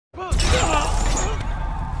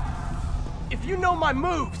If you know my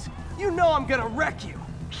moves, you know I'm gonna wreck you.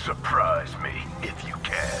 Surprise me, if you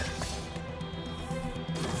can.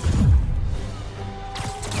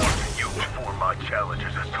 You before my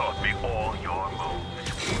challengers has taught me all your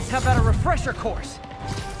moves. How about a refresher course?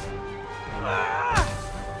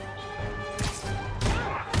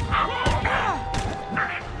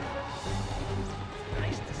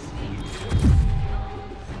 Nice to see you.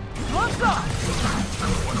 Gloves off!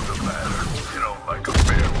 What's the matter? You don't like a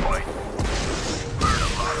fair fight? Learn a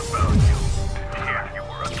lot about you. Didn't hear you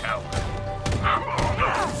were a coward. No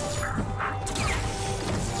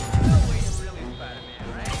way you're really Spider-Man,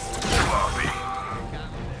 right? Bobby,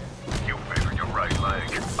 you figured your right leg.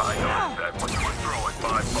 I noticed that when you were throwing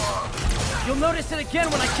my bomb. You'll notice it again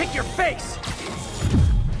when I kick your face!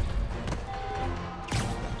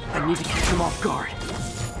 I need to catch him off guard.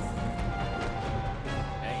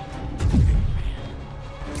 Hey.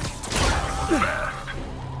 Fast.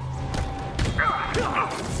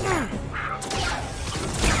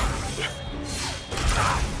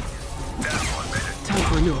 That one made it. Time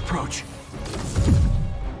for a new approach.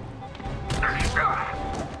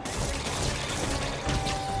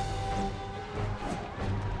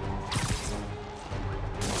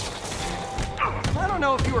 I don't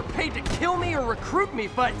know if you were paid to kill me or recruit me,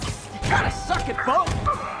 but you kinda suck at both.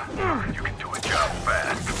 You can do a job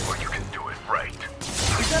fast, or you can do it right.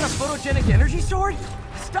 Is that a photogenic energy sword?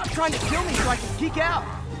 Stop trying to kill me so I can geek out.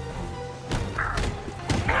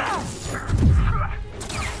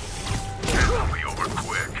 This'll be over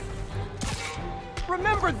quick.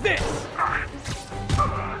 Remember this!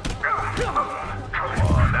 Come on,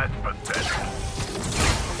 that's pathetic.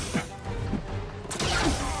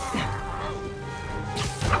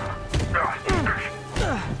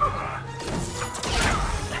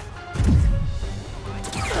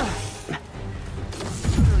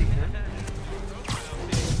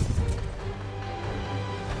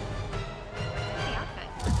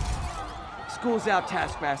 School's out,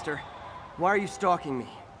 Taskmaster. Why are you stalking me?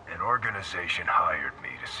 An organization hired me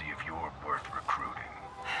to see if you're worth recruiting.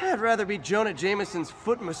 I'd rather be Jonah Jameson's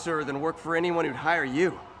foot masseur than work for anyone who'd hire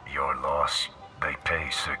you. Your loss, they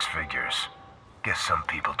pay 6 figures. Guess some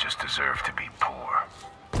people just deserve to be poor.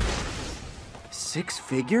 6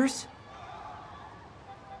 figures?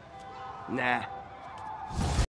 Nah,